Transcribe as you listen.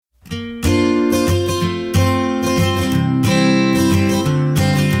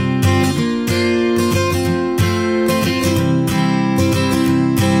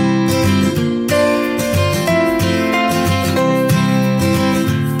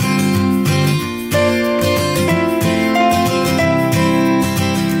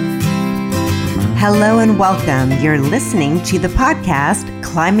Hello and welcome. You're listening to the podcast,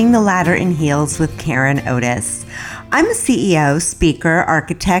 Climbing the Ladder in Heels with Karen Otis. I'm a CEO, speaker,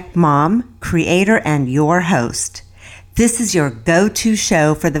 architect, mom, creator, and your host. This is your go-to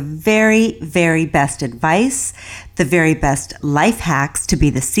show for the very, very best advice, the very best life hacks to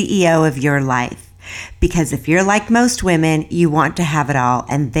be the CEO of your life. Because if you're like most women, you want to have it all,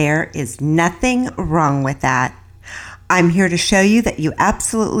 and there is nothing wrong with that. I'm here to show you that you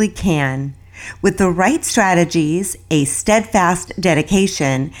absolutely can. With the right strategies, a steadfast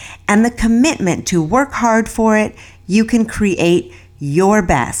dedication, and the commitment to work hard for it, you can create your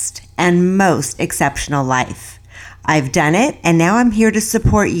best and most exceptional life. I've done it, and now I'm here to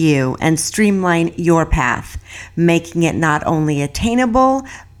support you and streamline your path, making it not only attainable,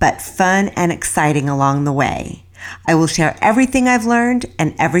 but fun and exciting along the way. I will share everything I've learned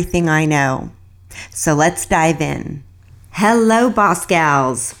and everything I know. So let's dive in. Hello, Boss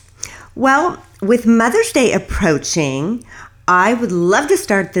Gals. Well, with Mother's Day approaching, I would love to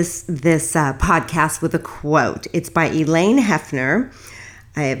start this podcast with a quote. It's by Elaine Hefner.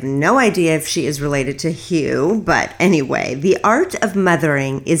 I have no idea if she is related to Hugh, but anyway, the art of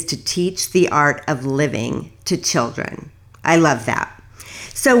mothering is to teach the art of living to children. I love that.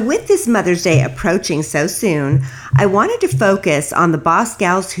 So with this Mother's Day approaching so soon, I wanted to focus on the boss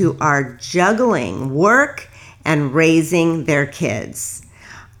gals who are juggling work and raising their kids.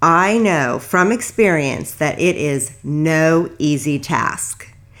 I know from experience that it is no easy task.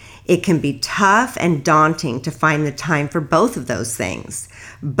 It can be tough and daunting to find the time for both of those things.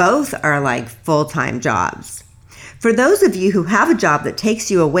 Both are like full-time jobs. For those of you who have a job that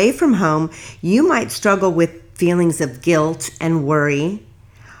takes you away from home, you might struggle with feelings of guilt and worry.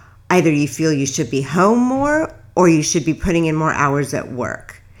 Either you feel you should be home more or you should be putting in more hours at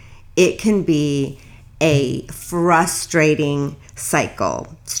work. It can be a frustrating cycle.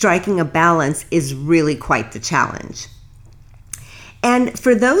 Striking a balance is really quite the challenge. And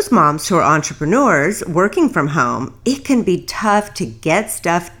for those moms who are entrepreneurs working from home, it can be tough to get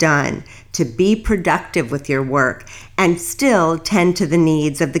stuff done, to be productive with your work, and still tend to the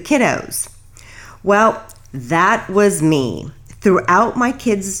needs of the kiddos. Well, that was me. Throughout my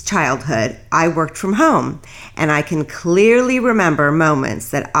kids' childhood, I worked from home, and I can clearly remember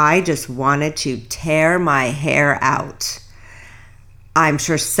moments that I just wanted to tear my hair out. I'm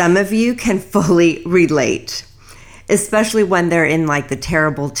sure some of you can fully relate, especially when they're in like the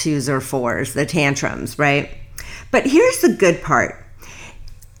terrible 2s or 4s, the tantrums, right? But here's the good part.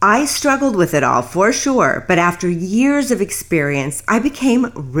 I struggled with it all for sure, but after years of experience, I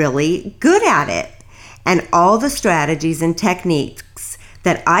became really good at it. And all the strategies and techniques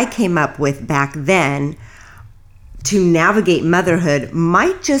that I came up with back then to navigate motherhood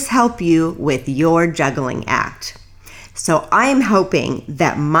might just help you with your juggling act. So I am hoping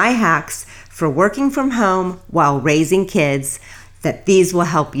that my hacks for working from home while raising kids, that these will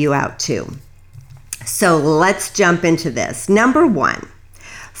help you out too. So let's jump into this. Number 1.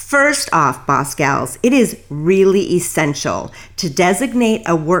 First off, boss gals, it is really essential to designate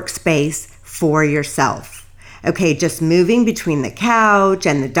a workspace for yourself. Okay, just moving between the couch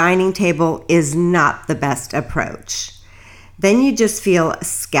and the dining table is not the best approach. Then you just feel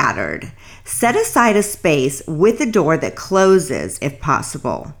scattered. Set aside a space with a door that closes if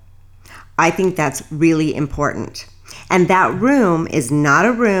possible. I think that's really important. And that room is not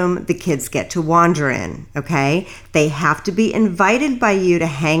a room the kids get to wander in, okay? They have to be invited by you to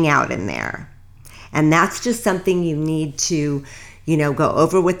hang out in there. And that's just something you need to go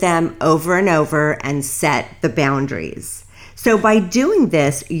over with them over and over and set the boundaries. So by doing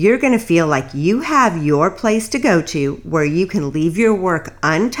this, you're going to feel like you have your place to go to where you can leave your work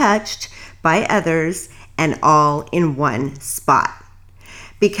untouched by others and all in one spot.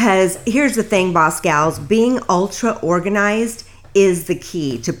 Because here's the thing, boss gals, being ultra organized is the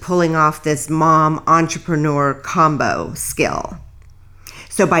key to pulling off this mom entrepreneur combo skill.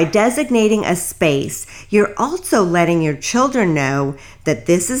 So by designating a space, you're also letting your children know that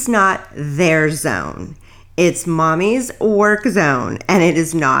this is not their zone. It's mommy's work zone, and it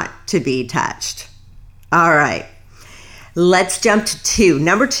is not to be touched. All right, let's jump to 2.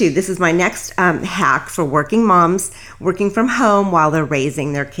 Number 2, this is my next hack for working moms working from home while they're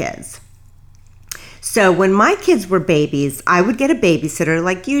raising their kids. So when my kids were babies, I would get a babysitter,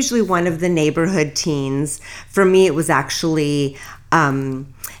 like usually one of the neighborhood teens. For me, it was actually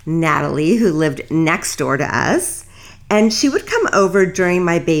Natalie, who lived next door to us, and she would come over during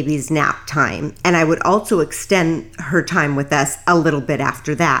my baby's nap time, and I would also extend her time with us a little bit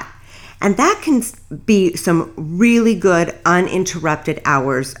after that. And that can be some really good uninterrupted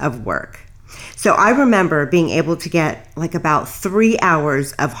hours of work. So I remember being able to get like about 3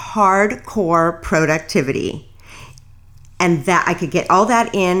 hours of hardcore productivity, and that I could get all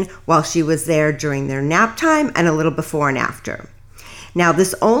that in while she was there during their nap time and a little before and after. Now,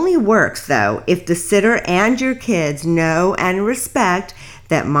 this only works, though, if the sitter and your kids know and respect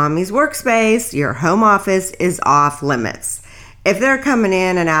that mommy's workspace, your home office, is off limits. If they're coming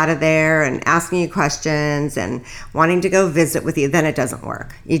in and out of there and asking you questions and wanting to go visit with you, then it doesn't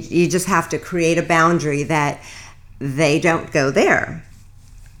work. You just have to create a boundary that they don't go there.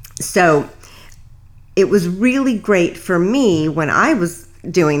 So it was really great for me when I was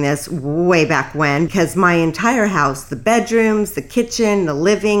doing this way back when, because my entire house, the bedrooms, the kitchen, the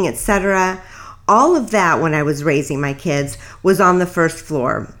living, etc., all of that when I was raising my kids was on the first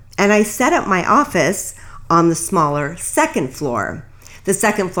floor. And I set up my office on the smaller second floor. The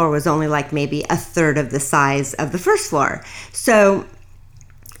second floor was only like maybe a third of the size of the first floor. So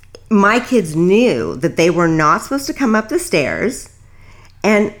my kids knew that they were not supposed to come up the stairs.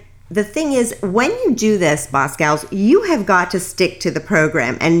 And the thing is, when you do this, Boss Gals, you have got to stick to the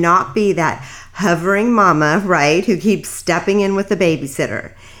program and not be that hovering mama, right, who keeps stepping in with the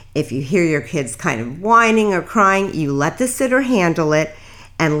babysitter. If you hear your kids kind of whining or crying, you let the sitter handle it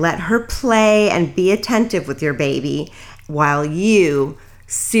and let her play and be attentive with your baby while you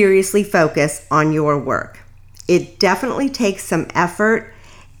seriously focus on your work. It definitely takes some effort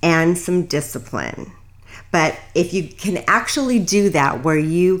and some discipline. But if you can actually do that, where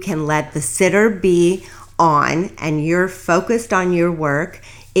you can let the sitter be on and you're focused on your work,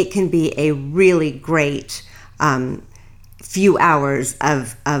 it can be a really great few hours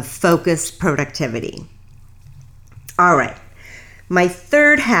of focused productivity. All right, my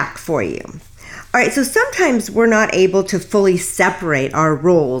third hack for you. All right, so sometimes we're not able to fully separate our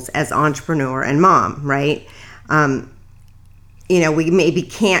roles as entrepreneur and mom, right? We maybe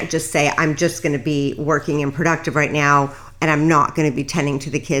can't just say, I'm just going to be working and productive right now, and I'm not going to be tending to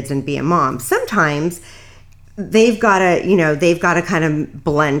the kids and be a mom. Sometimes they've got to kind of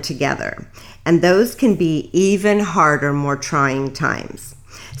blend together. And those can be even harder, more trying times.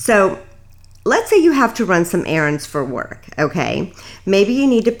 So let's say you have to run some errands for work, okay? Maybe you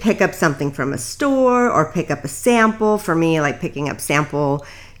need to pick up something from a store or pick up a sample. For me, like picking up sample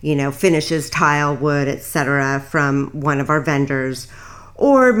finishes, tile, wood, etc. from one of our vendors,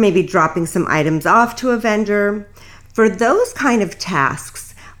 or maybe dropping some items off to a vendor. For those kind of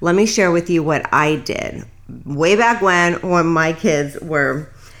tasks, let me share with you what I did way back when my kids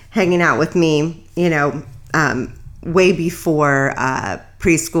were hanging out with me, way before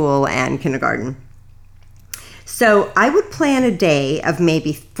preschool and kindergarten. So I would plan a day of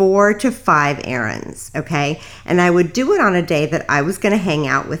maybe 4 to 5 errands, okay? And I would do it on a day that I was going to hang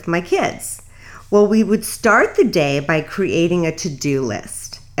out with my kids. Well, we would start the day by creating a to-do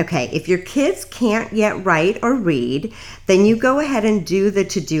list. Okay, if your kids can't yet write or read, then you go ahead and do the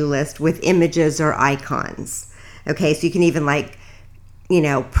to-do list with images or icons. Okay, so you can even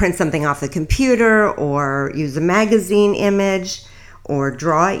print something off the computer or use a magazine image or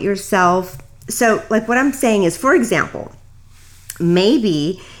draw it yourself. So what I'm saying is, for example,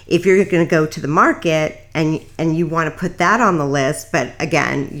 maybe if you're going to go to the market and you want to put that on the list, but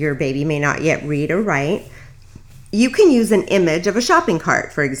again, your baby may not yet read or write, you can use an image of a shopping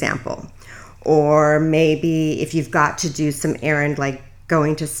cart, for example. Or maybe if you've got to do some errand like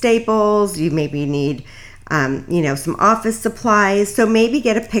going to Staples, you maybe need some office supplies. So maybe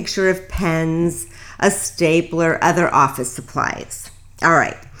get a picture of pens, a stapler, other office supplies. All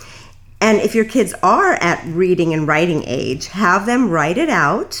right. And if your kids are at reading and writing age, have them write it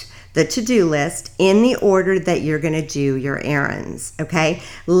out, the to-do list, in the order that you're going to do your errands, okay?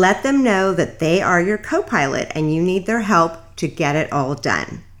 Let them know that they are your co-pilot and you need their help to get it all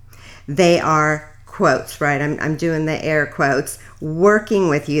done. They are, quotes, right? I'm doing the air quotes, working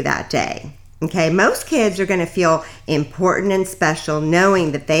with you that day, okay? Most kids are going to feel important and special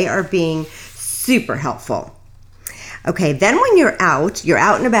knowing that they are being super helpful. Okay, then when you're out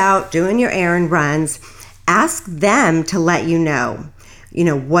and about doing your errand runs, ask them to let you know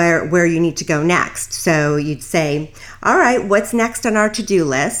where you need to go next. So you'd say, all right, what's next on our to-do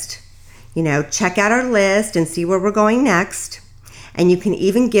list? Check out our list and see where we're going next. And you can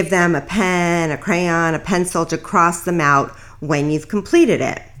even give them a pen, a crayon, a pencil to cross them out when you've completed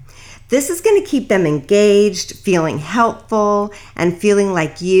it. This is going to keep them engaged, feeling helpful, and feeling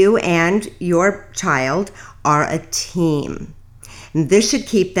like you and your child are a team. This should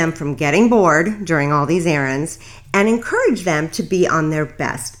keep them from getting bored during all these errands and encourage them to be on their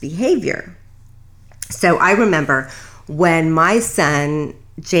best behavior. So I remember when my son,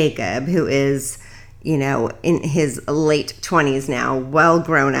 Jacob, who is, in his late 20s now, well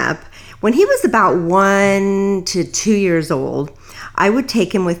grown up, When he was about 1 to 2 years old, I would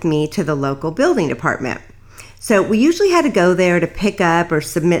take him with me to the local building department. So we usually had to go there to pick up or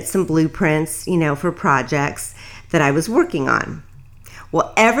submit some blueprints, for projects that I was working on.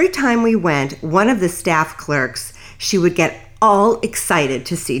 Well, every time we went, one of the staff clerks, she would get all excited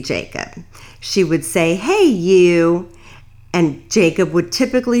to see Jacob. She would say, "Hey, you," and Jacob would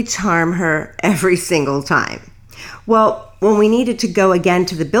typically charm her every single time. Well, when we needed to go again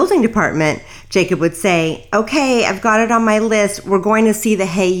to the building department, Jacob would say, "Okay, I've got it on my list. We're going to see the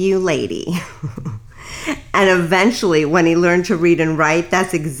Hey You lady." And eventually, when he learned to read and write,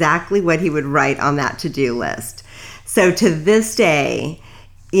 that's exactly what he would write on that to-do list. So to this day,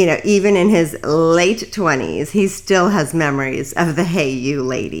 even in his late 20s, he still has memories of the Hey You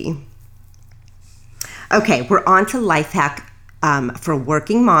lady. Okay, we're on to life hack for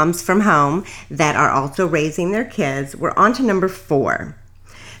working moms from home that are also raising their kids. We're on to number 4.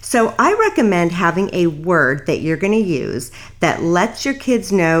 So I recommend having a word that you're going to use that lets your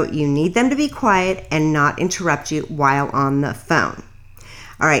kids know you need them to be quiet and not interrupt you while on the phone.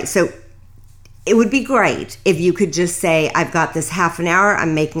 All right, so it would be great if you could just say, "I've got this half an hour,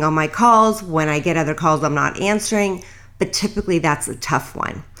 I'm making all my calls. When I get other calls, I'm not answering." But typically that's a tough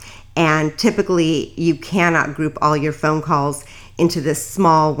one. And typically you cannot group all your phone calls into this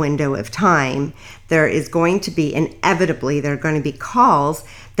small window of time. There are going to be calls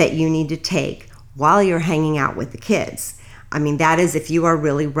that you need to take while you're hanging out with the kids. I mean, that is if you are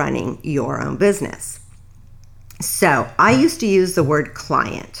really running your own business. So I used to use the word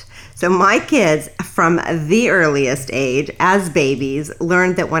client. So my kids from the earliest age as babies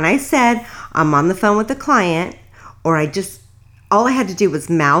learned that when I said I'm on the phone with the client, or all I had to do was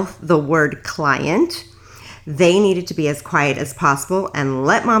mouth the word client, they needed to be as quiet as possible and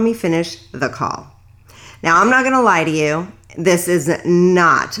let mommy finish the call. Now, I'm not going to lie to you. This is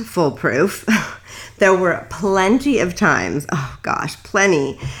not foolproof. There were plenty of times,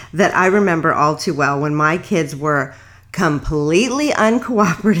 plenty, that I remember all too well when my kids were completely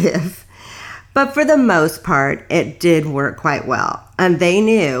uncooperative. But for the most part, it did work quite well. And they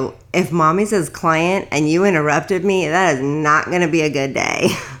knew if mommy says client and you interrupted me, that is not going to be a good day.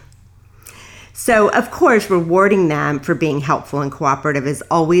 So, of course, rewarding them for being helpful and cooperative is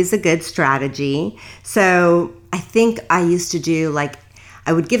always a good strategy. So I think I used to do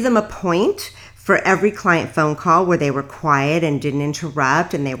I would give them a point for every client phone call where they were quiet and didn't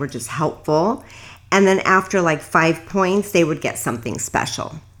interrupt and they were just helpful. And then after 5 points, they would get something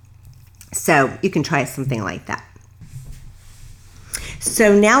special. So you can try something like that.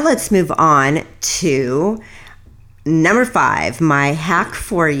 So now let's move on to number 5, my hack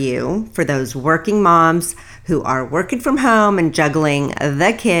for you for those working moms who are working from home and juggling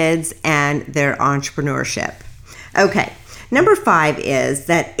the kids and their entrepreneurship. Okay, number 5 is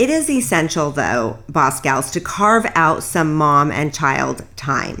that it is essential, though, boss gals, to carve out some mom and child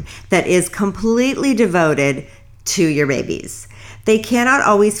time that is completely devoted to your babies. They cannot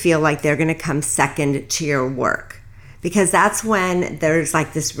always feel like they're going to come second to your work, because that's when there's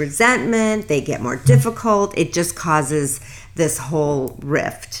this resentment, they get more difficult, it just causes this whole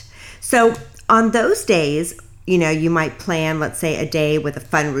rift. So on those days, you might plan, let's say, a day with a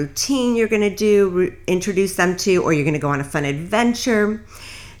fun routine you're going to introduce them to, or you're going to go on a fun adventure,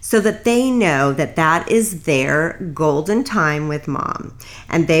 so that they know that that is their golden time with mom,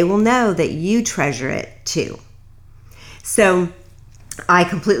 and they will know that you treasure it too. So I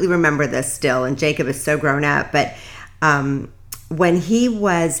completely remember this still, and Jacob is so grown up, but when he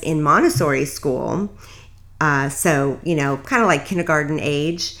was in Montessori school, kind of like kindergarten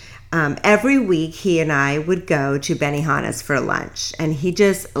age, every week he and I would go to Benihana's for lunch, and he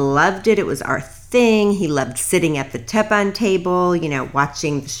just loved it. It was our thing. He loved sitting at the tepan table,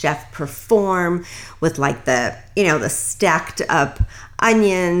 watching the chef perform with the stacked up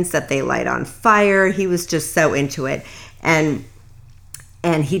onions that they light on fire. He was just so into it.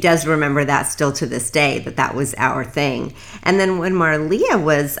 And he does remember that still to this day, that was our thing. And then when Marlia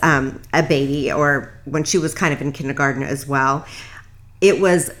was a baby, or when she was kind of in kindergarten as well,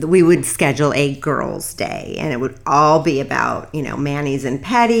 we would schedule a girls' day, and it would all be about, manis and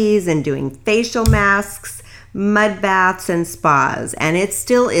petties and doing facial masks, mud baths, and spas. And it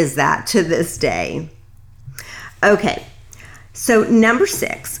still is that to this day. Okay. So number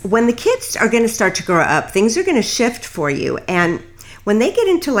 6, when the kids are going to start to grow up, things are going to shift for you. And when they get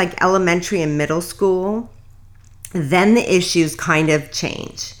into elementary and middle school, then the issues kind of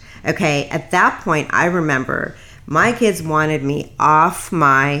change. Okay, at that point, I remember my kids wanted me off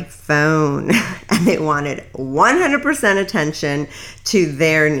my phone and they wanted 100% attention to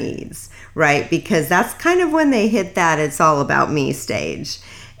their needs, right? Because that's kind of when they hit that it's all about me stage.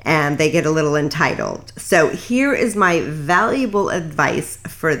 and they get a little entitled. So here is my valuable advice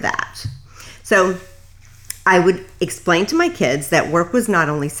for that. So I would explain to my kids that work was not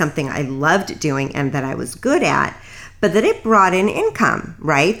only something I loved doing and that I was good at, but that it brought in income,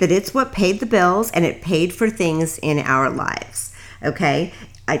 right? That it's what paid the bills and it paid for things in our lives, okay?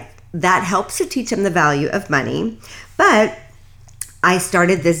 That helps to teach them the value of money. But I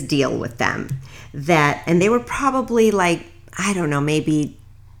started this deal with them and they were probably like, I don't know, maybe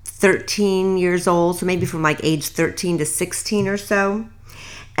 13 years old, so maybe from like age 13 to 16 or so.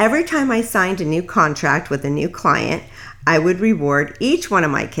 Every time I signed a new contract with a new client, I would reward each one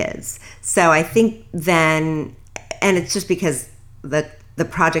of my kids. So I think then, and it's just because the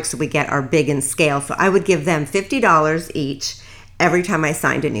projects that we get are big in scale, so I would give them $50 each every time I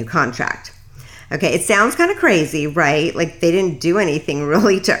signed a new contract. Okay, it sounds kind of crazy, right? Like they didn't do anything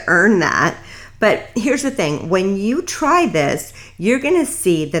really to earn that. But here's the thing, when you try this, you're gonna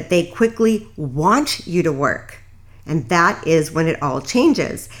see that they quickly want you to work. And that is when it all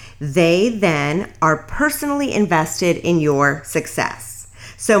changes. They then are personally invested in your success.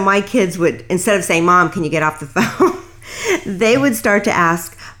 So my kids would, instead of saying, Mom, can you get off the phone? They would start to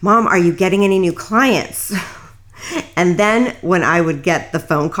ask, Mom, are you getting any new clients? And then when I would get the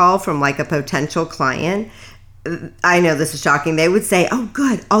phone call from like a potential client, I know this is shocking, they would say, oh,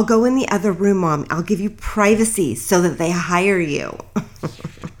 good, I'll go in the other room, Mom. I'll give you privacy so that they hire you.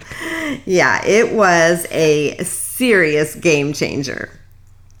 Yeah, it was a serious game changer.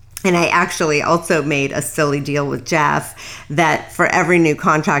 And I actually also made a silly deal with Jeff that for every new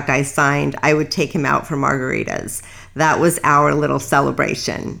contract I signed, I would take him out for margaritas. That was our little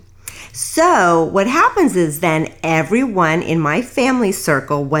celebration. So what happens is then everyone in my family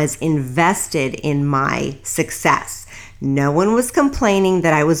circle was invested in my success. No one was complaining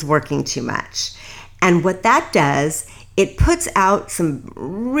that I was working too much. And what that does, it puts out some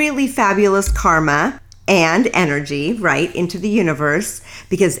really fabulous karma and energy, right, into the universe,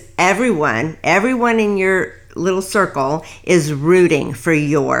 because everyone in your little circle is rooting for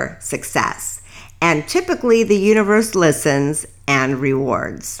your success. And typically the universe listens and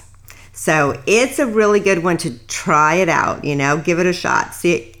rewards. So it's a really good one to try it out, give it a shot.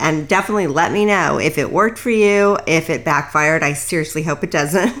 See, and definitely let me know if it worked for you, if it backfired. I seriously hope it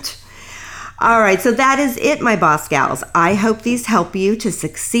doesn't. All right, so that is it, my boss gals. I hope these help you to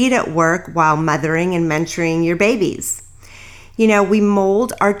succeed at work while mothering and mentoring your babies. We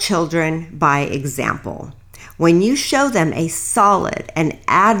mold our children by example. When you show them a solid and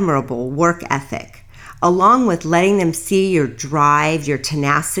admirable work ethic, along with letting them see your drive, your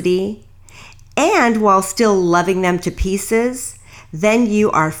tenacity, and while still loving them to pieces, then you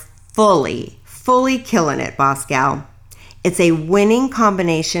are fully killing it, boss gal. It's a winning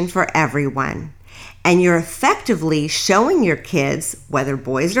combination for everyone. And you're effectively showing your kids, whether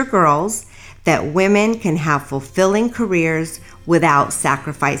boys or girls, that women can have fulfilling careers without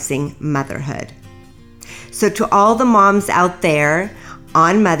sacrificing motherhood. So to all the moms out there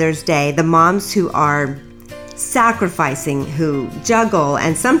on Mother's Day, the moms who are sacrificing, who juggle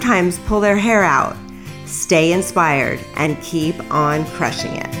and sometimes pull their hair out, stay inspired and keep on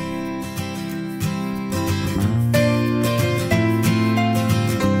crushing it.